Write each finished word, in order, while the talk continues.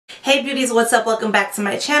Hey beauties, what's up? Welcome back to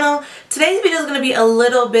my channel. Today's video is going to be a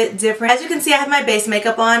little bit different. As you can see, I have my base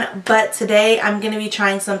makeup on, but today I'm going to be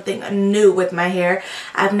trying something new with my hair.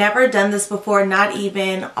 I've never done this before, not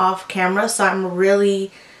even off camera, so I'm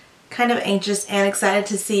really kind of anxious and excited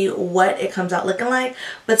to see what it comes out looking like.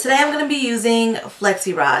 But today I'm going to be using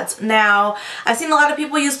Flexi-Rods. Now, I've seen a lot of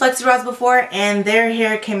people use Flexi-Rods before and their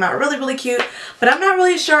hair came out really cute, but I'm not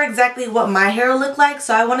really sure exactly what my hair will look like,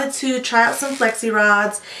 so I wanted to try out some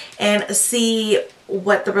Flexi-Rods and see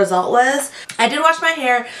what the result was. I did wash my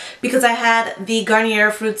hair because I had the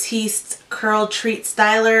Garnier Fructis Curl Treat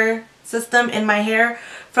Styler system in my hair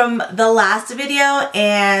from the last video,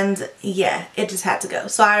 and yeah, it just had to go.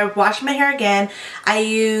 So I washed my hair again. I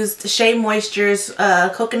used Shea Moisture's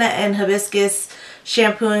coconut and hibiscus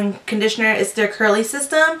shampoo and conditioner. It's their curly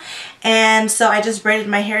system, and so I just braided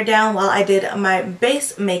my hair down while I did my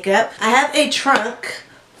base makeup. I have a trunk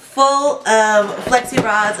full of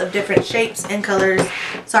Flexi-Rods of different shapes and colors,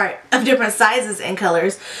 of different sizes and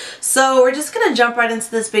colors. So we're just gonna jump right into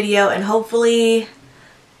this video and hopefully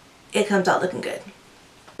it comes out looking good.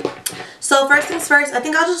 So first things first, I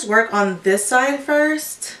think I'll just work on this side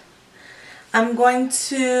first. I'm going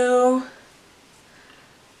to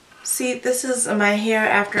see, this is my hair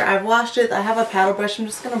after I've washed it. I have a paddle brush. I'm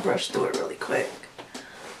just going to brush through it really quick.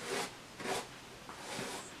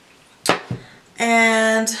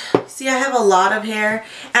 And see, I have a lot of hair.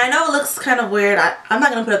 And I know it looks kind of weird. I'm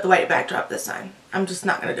not going to put up the white backdrop this time. I'm just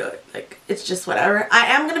not going to do it. Like, it's just whatever. I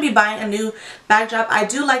am going to be buying a new backdrop. I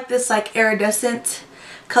do like this like iridescent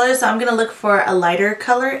color, so I'm going to look for a lighter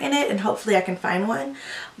color in it and hopefully I can find one.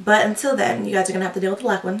 But until then, you guys are going to have to deal with the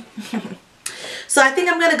black one. So I think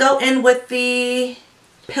I'm going to go in with the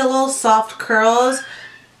Pillow Soft Curls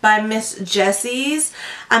by Miss Jessie's.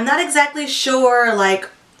 I'm not exactly sure like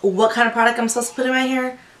what kind of product I'm supposed to put in my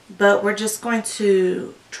hair, but we're just going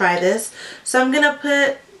to try this. So I'm going to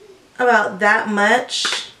put about that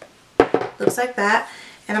much, looks like that,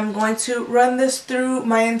 and I'm going to run this through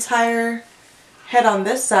my entire head on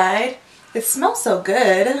this side. It smells so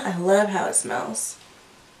good. I love how it smells.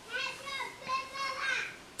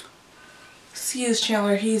 Excuse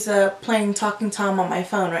Chandler, he's playing Talking Tom on my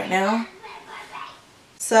phone right now.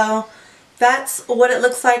 So that's what it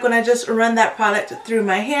looks like when I just run that product through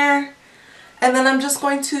my hair. And then I'm just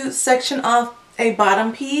going to section off a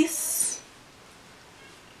bottom piece.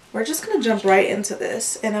 We're just going to jump right into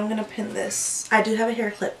this and I'm going to pin this. I do have a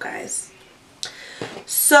hair clip, guys.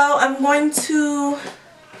 So I'm going to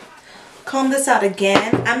comb this out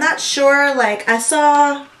again. I'm not sure, like I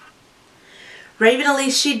saw Raven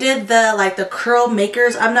Elise, she did the curl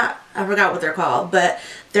makers. I forgot what they're called, but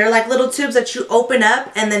they're like little tubes that you open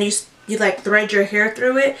up and then you like thread your hair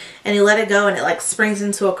through it and you let it go and it like springs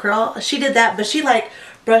into a curl. She did that, but she like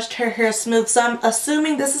brushed her hair smooth. So I'm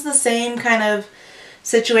assuming this is the same kind of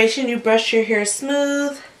situation. You brush your hair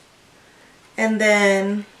smooth and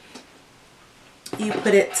then you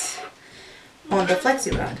put it on the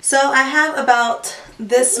Flexi-Rod. So I have about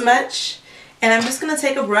this much and I'm just going to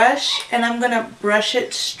take a brush and I'm going to brush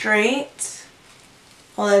it straight,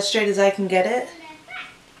 well, as straight as I can get it.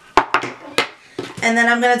 And then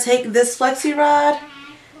I'm going to take this Flexi-Rod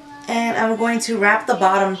and I'm going to wrap the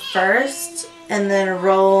bottom first and then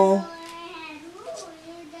roll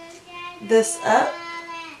this up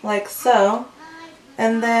like so,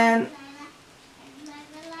 and then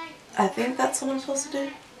I think that's what I'm supposed to do.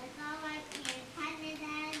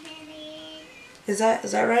 Is that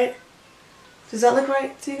right? Does that look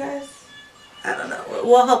right to you guys? I don't know.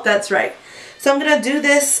 We'll hope that's right. So I'm going to do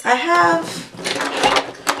this. I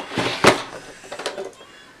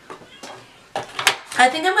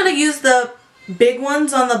think I'm going to use the big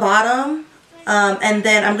ones on the bottom. And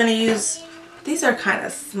then I'm going to use, these are kind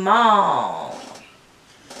of small.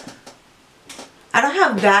 I don't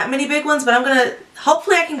have that many big ones, but I'm going to,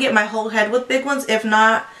 hopefully I can get my whole head with big ones. If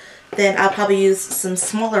not, then I'll probably use some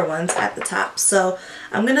smaller ones at the top. So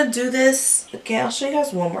I'm going to do this again. I'll show you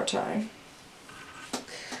guys one more time.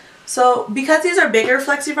 So because these are bigger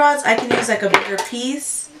Flexi-Rods, I can use like a bigger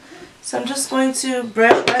piece. So I'm just going to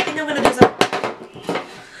brush, but I think I'm going to do some,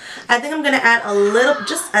 I think I'm going to add a little,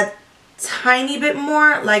 just a tiny bit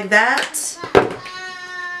more like that.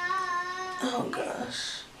 Oh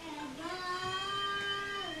gosh.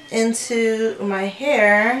 Into my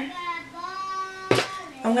hair.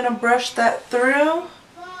 I'm going to brush that through.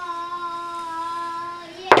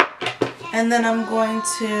 And then I'm going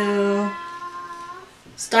to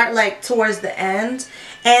start like towards the end.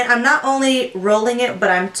 And I'm not only rolling it, but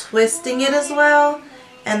I'm twisting it as well.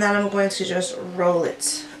 And then I'm going to just roll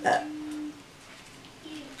it up.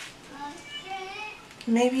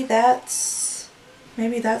 Maybe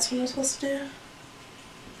Maybe that's what I'm supposed to do.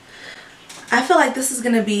 I feel like this is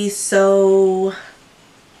gonna be so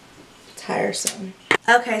tiresome.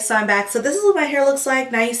 Okay, so I'm back. So this is what my hair looks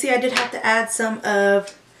like. Now you see I did have to add some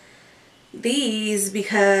of these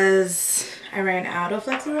because I ran out of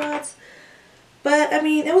Flexi-Rods. But I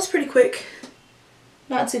mean, it was pretty quick.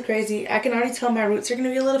 Not too crazy. I can already tell my roots are going to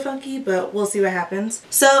be a little funky, but we'll see what happens.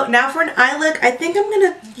 So now for an eye look, I think I'm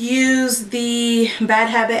going to use the Bad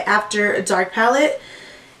Habit After Dark palette.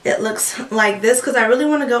 It looks like this because I really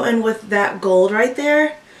want to go in with that gold right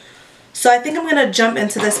there. So I think I'm going to jump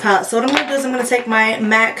into this palette. So what I'm going to do is I'm going to take my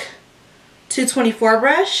MAC 224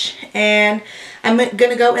 brush and I'm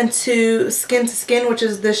going to go into Skin to Skin, which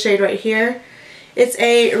is this shade right here. It's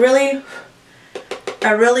a really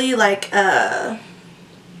like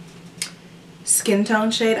skin tone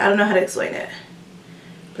shade. I don't know how to explain it.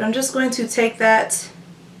 But I'm just going to take that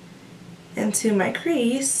into my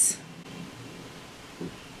crease.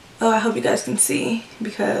 Oh, I hope you guys can see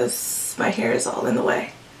because my hair is all in the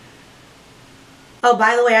way. Oh,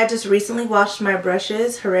 by the way, I just recently washed my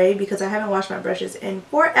brushes. Hooray, because I haven't washed my brushes in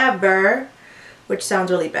forever, which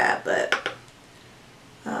sounds really bad, but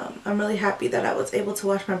I'm really happy that I was able to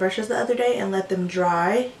wash my brushes the other day and let them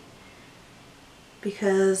dry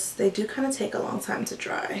because they do kind of take a long time to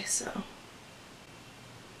dry. So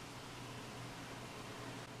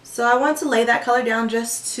I want to lay that color down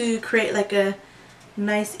just to create like a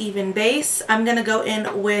nice even base. I'm going to go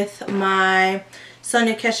in with my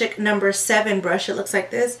SONIA KASHUK number 7 brush. It looks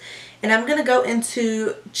like this. And I'm going to go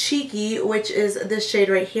into Cheeky, which is this shade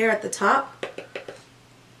right here at the top.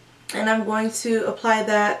 And I'm going to apply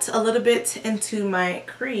that a little bit into my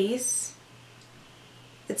crease.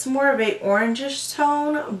 It's more of a orangish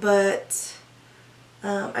tone, but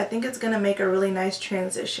I think it's going to make a really nice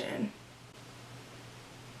transition.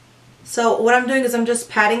 So what I'm doing is I'm just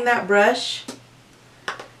patting that brush.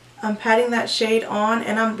 I'm patting that shade on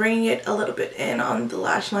and I'm bringing it a little bit in on the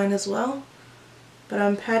lash line as well. But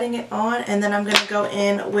I'm patting it on and then I'm going to go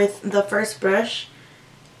in with the first brush.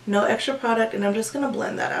 No extra product, and I'm just going to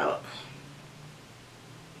blend that out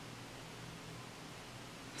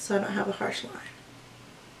so I don't have a harsh line.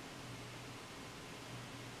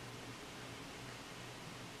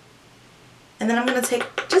 And then I'm going to take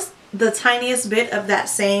just the tiniest bit of that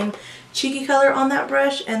same Cheeky color on that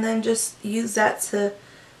brush and then just use that to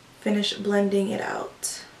finish blending it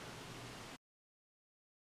out.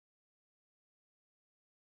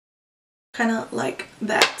 Kind of like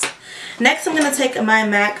that. Next, I'm going to take my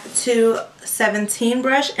MAC 217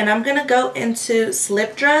 brush and I'm going to go into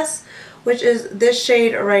Slip Dress, which is this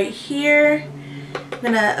shade right here. I'm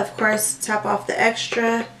going to, of course, tap off the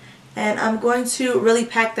extra and I'm going to really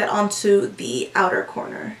pack that onto the outer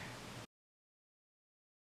corner.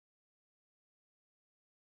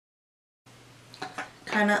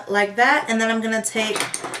 Kind of like that. And then I'm going to take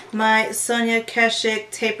my SONIA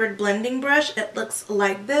KASHUK Tapered Blending Brush. It looks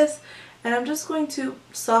like this. And I'm just going to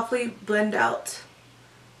softly blend out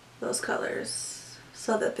those colors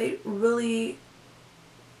so that they really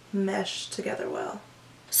mesh together well.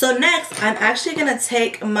 So next, I'm actually going to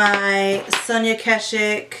take my SONIA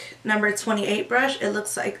KASHUK number 28 brush. It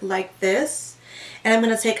looks like this. And I'm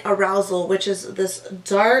going to take Arousal, which is this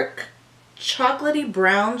dark chocolatey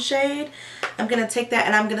brown shade. I'm going to take that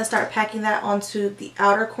and I'm going to start packing that onto the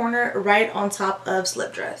outer corner right on top of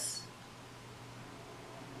Slip Dress.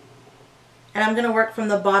 And I'm going to work from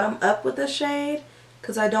the bottom up with this shade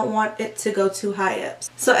because I don't want it to go too high up.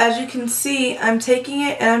 So as you can see, I'm taking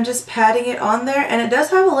it and I'm just patting it on there. And it does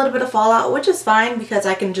have a little bit of fallout, which is fine because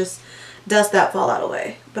I can just dust that fallout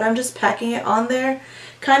away. But I'm just packing it on there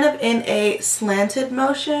kind of in a slanted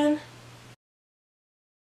motion.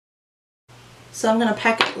 So I'm going to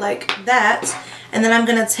pack it like that. And then I'm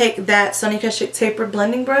going to take that SONIA KASHUK Tapered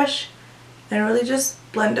Blending Brush and really just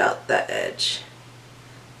blend out that edge.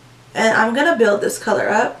 And I'm going to build this color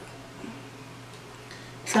up.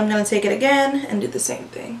 So I'm going to take it again and do the same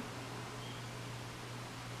thing.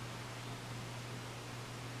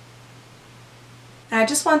 And I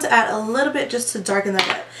just want to add a little bit just to darken that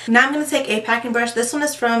up. Now I'm going to take a packing brush. This one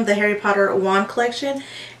is from the Harry Potter wand collection.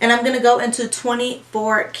 And I'm going to go into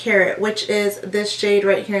 24 Carat, which is this shade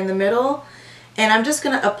right here in the middle. And I'm just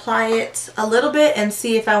going to apply it a little bit and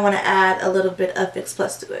see if I want to add a little bit of Fix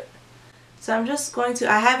Plus to it. So I'm just going to,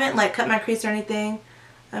 I haven't like cut my crease or anything.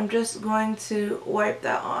 I'm just going to wipe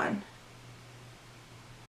that on.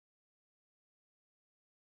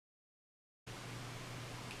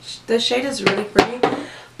 This shade is really pretty,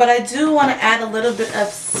 but I do want to add a little bit of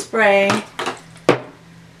spray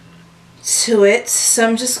to it. So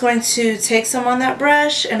I'm just going to take some on that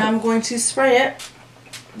brush and I'm going to spray it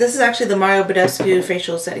This is actually the Mario Badescu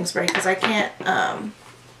facial setting spray because I can't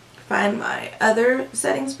find my other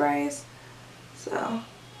setting sprays. So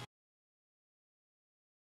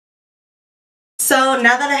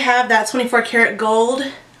now that I have that 24 karat gold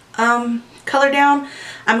color down,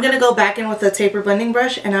 I'm going to go back in with a taper blending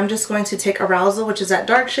brush, and I'm just going to take Arousal, which is that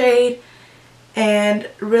dark shade, and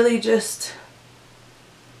really just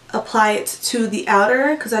apply it to the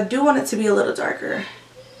outer because I do want it to be a little darker.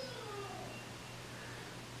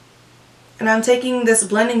 And I'm taking this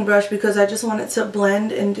blending brush because I just want it to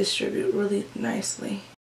blend and distribute really nicely.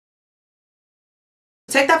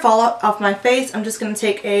 To take that fall off my face, I'm just going to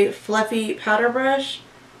take a fluffy powder brush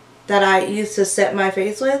that I used to set my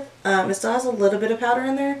face with. It still has a little bit of powder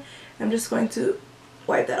in there. I'm just going to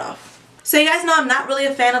wipe that off. So you guys know I'm not really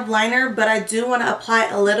a fan of liner, but I do want to apply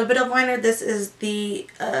a little bit of liner. This is the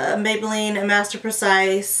Maybelline Master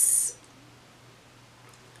Precise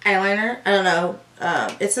eyeliner. I don't know.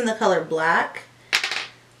 It's in the color black.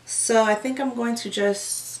 So I think I'm going to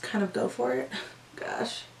just kind of go for it.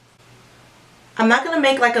 Gosh. I'm not going to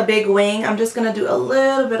make like a big wing. I'm just going to do a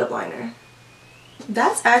little bit of liner.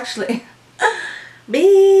 That's actually...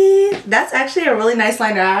 That's actually a really nice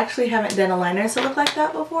liner. I actually haven't done a liner to look like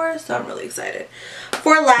that before, so I'm really excited.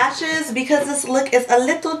 For lashes, because this look is a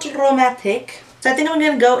little dramatic, so I think I'm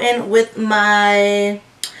going to go in with my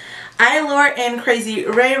Eyelure and Crazy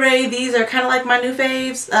Ray Ray. These are kind of like my new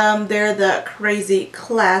faves. They're the Crazy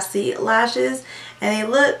Classy lashes, and they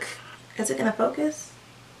look... Is it going to focus?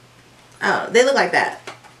 Oh, they look like that.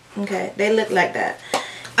 Okay, they look like that.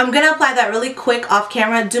 I'm going to apply that really quick off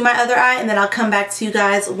camera, do my other eye, and then I'll come back to you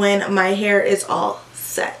guys when my hair is all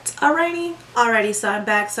set. Alrighty, so I'm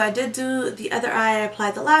back. So I did do the other eye. I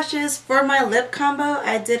applied the lashes. For my lip combo,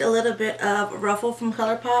 I did a little bit of Ruffle from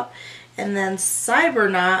ColourPop and then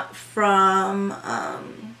Cyberknot from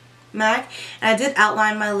MAC. And I did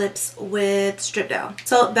outline my lips with Strip Down.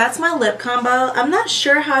 So that's my lip combo. I'm not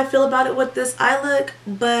sure how I feel about it with this eye look,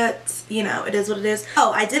 but you know, it is what it is.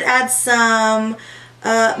 Oh, I did add some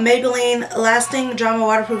Maybelline Lasting Drama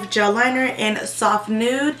Waterproof Gel Liner in Soft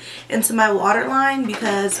Nude into my waterline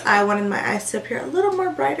because I wanted my eyes to appear a little more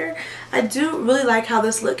brighter. I do really like how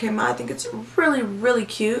this look came out. I think it's really, really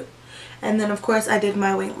cute. And then of course I did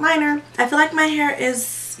my wing liner. I feel like my hair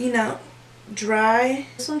is, you know, dry.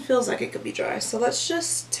 This one feels like it could be dry. So let's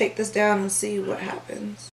just take this down and see what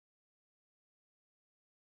happens.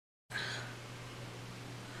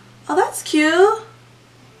 Oh, that's cute.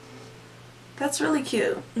 That's really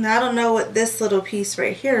cute. Now I don't know what this little piece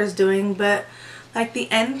right here is doing, but like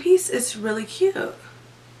the end piece is really cute.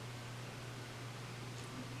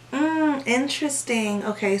 Interesting.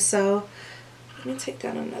 Okay, so let me take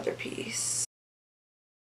down another piece.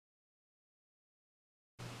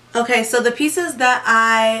 Okay, so the pieces that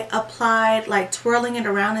I applied, like twirling it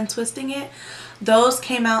around and twisting it, those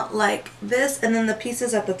came out like this, and then the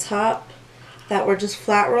pieces at the top that were just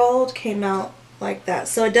flat rolled came out like that.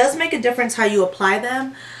 So it does make a difference how you apply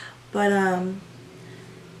them, but I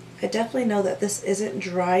definitely know that this isn't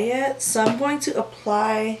dry yet, so I'm going to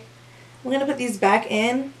put these back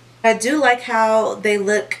in. I do like how they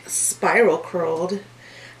look spiral curled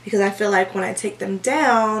because I feel like when I take them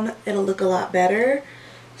down it'll look a lot better.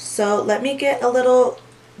 So let me get a little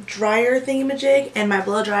dryer thingamajig and my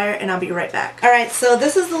blow dryer, and I'll be right back. Alright, so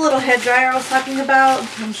this is the little head dryer I was talking about.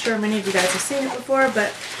 I'm sure many of you guys have seen it before,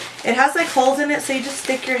 but it has like holes in it, so you just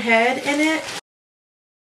stick your head in it.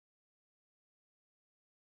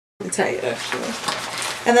 Let me tell you actually.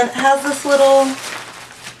 And then it has this little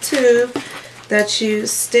tube that you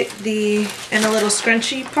stick in a little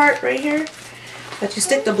scrunchy part right here that you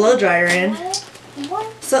stick the blow dryer in.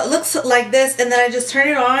 So it looks like this, and then I just turn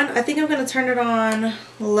it on. I think I'm going to turn it on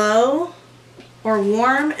low or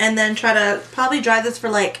warm, and then try to probably dry this for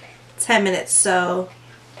like 10 minutes. So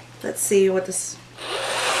let's see what this...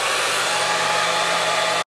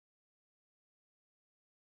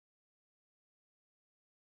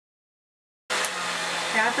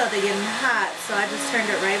 Yeah, I felt it getting hot, so I just turned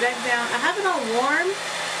it right back down. I have it on warm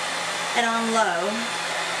and on low.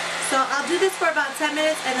 So I'll do this for about 10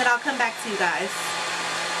 minutes and then I'll come back to you guys.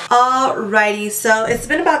 Alrighty, so it's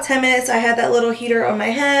been about 10 minutes. I had that little heater on my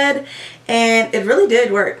head and it really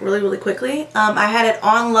did work really, really quickly. I had it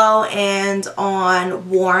on low and on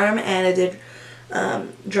warm, and it did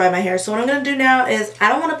dry my hair. So what I'm going to do now is, I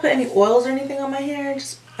don't want to put any oils or anything on my hair,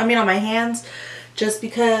 on my hands, just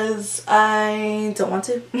because I don't want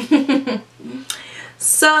to.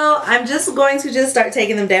 So I'm just going to start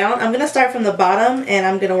taking them down. I'm going to start from the bottom and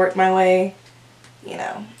I'm going to work my way, you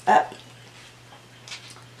know, up.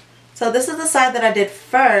 So this is the side that I did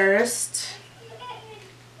first.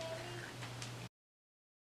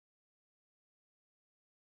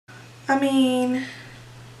 I mean,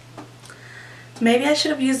 maybe I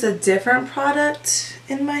should have used a different product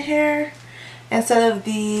in my hair instead of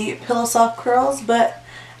the Pillow Soft Curls, but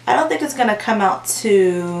I don't think it's gonna come out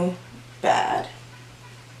too bad.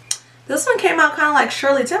 This one came out kind of like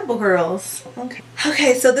Shirley Temple curls.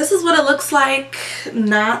 Okay, so this is what it looks like,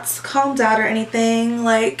 not combed out or anything.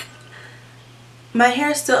 Like, my hair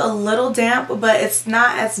is still a little damp, but it's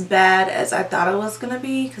not as bad as I thought it was gonna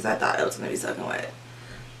be, because I thought it was gonna be soaking wet.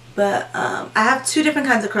 But I have two different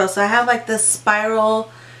kinds of curls. So I have like this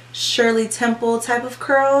spiral Shirley Temple type of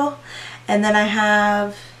curl, and then I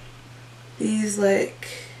have these like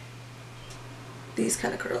these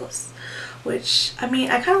kind of curls, which, I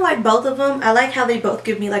mean, I kind of like both of them. I like how they both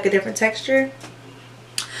give me like a different texture.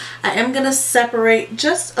 I am gonna separate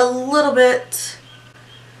just a little bit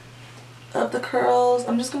of the curls.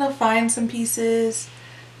 I'm just gonna find some pieces,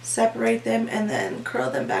 separate them, and then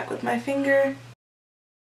curl them back with my finger.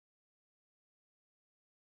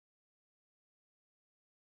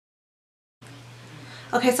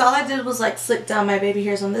 Okay, so all I did was like slick down my baby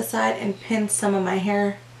hairs on this side and pin some of my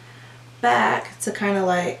hair back to kind of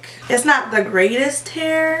like, it's not the greatest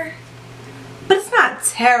hair, but it's not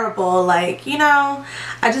terrible. Like, you know,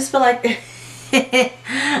 I just feel like I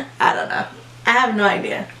don't know. I have no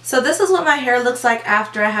idea. So this is what my hair looks like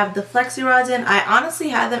after I have the Flexi-Rods in. I honestly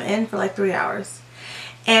had them in for like 3 hours.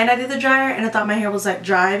 And I did the dryer and I thought my hair was like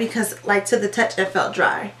dry because like to the touch it felt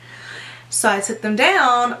dry. So I took them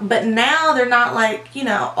down, but now they're not like, you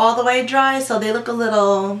know, all the way dry, so they look a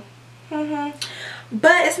little,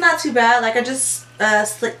 but it's not too bad. Like I just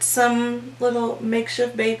slicked some little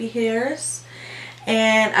makeshift baby hairs,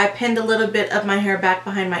 and I pinned a little bit of my hair back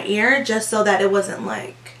behind my ear just so that it wasn't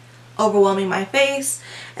like overwhelming my face.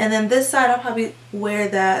 And then this side I'll probably wear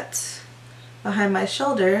that behind my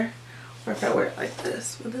shoulder, or if I wear it like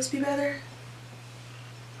this, would this be better?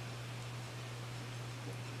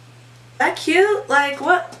 That cute? Like,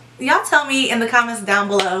 what? Y'all tell me in the comments down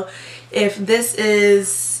below if this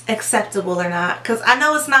is acceptable or not, because I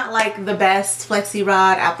know it's not like the best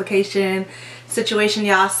Flexi-Rod application situation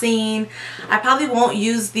y'all seen. I probably won't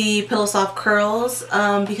use the Pillow Soft Curls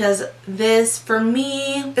because this, for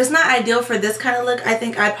me, it's not ideal for this kind of look. I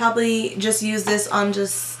think I'd probably just use this on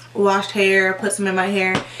just washed hair, put some in my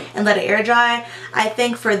hair, and let it air dry. I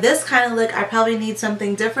think for this kind of look I probably need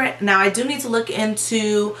something different. Now I do need to look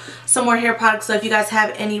into some more hair products, so if you guys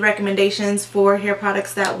have any recommendations for hair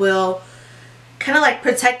products that will kind of like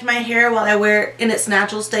protect my hair while I wear it in its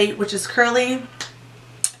natural state, which is curly,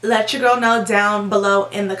 let your girl know down below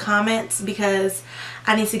in the comments, because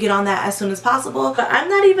I need to get on that as soon as possible. But I'm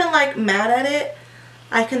not even like mad at it.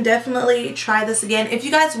 I can definitely try this again. If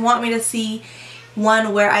you guys want me to see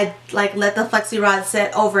one where I like let the Flexi-Rod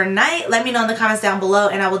set overnight, let me know in the comments down below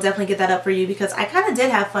and I will definitely get that up for you, because I kind of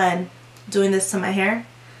did have fun doing this to my hair.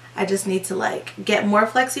 I just need to like get more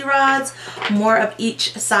Flexi-Rods, more of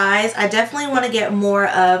each size. I definitely want to get more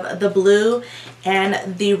of the blue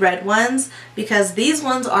and the red ones, because these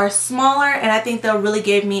ones are smaller and I think they'll really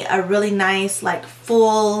give me a really nice like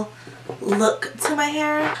full look to my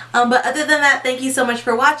hair. But other than that, thank you so much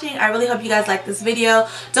for watching. I really hope you guys like this video.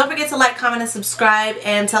 Don't forget to like, comment, and subscribe,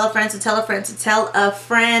 and tell a friend to tell a friend to tell a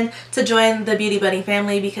friend to join the Beauty Bunny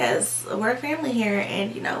family, because we're a family here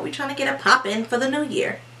and you know, we're trying to get it poppin' for the new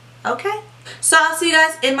year. Okay, so I'll see you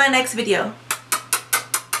guys in my next video.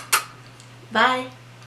 Bye.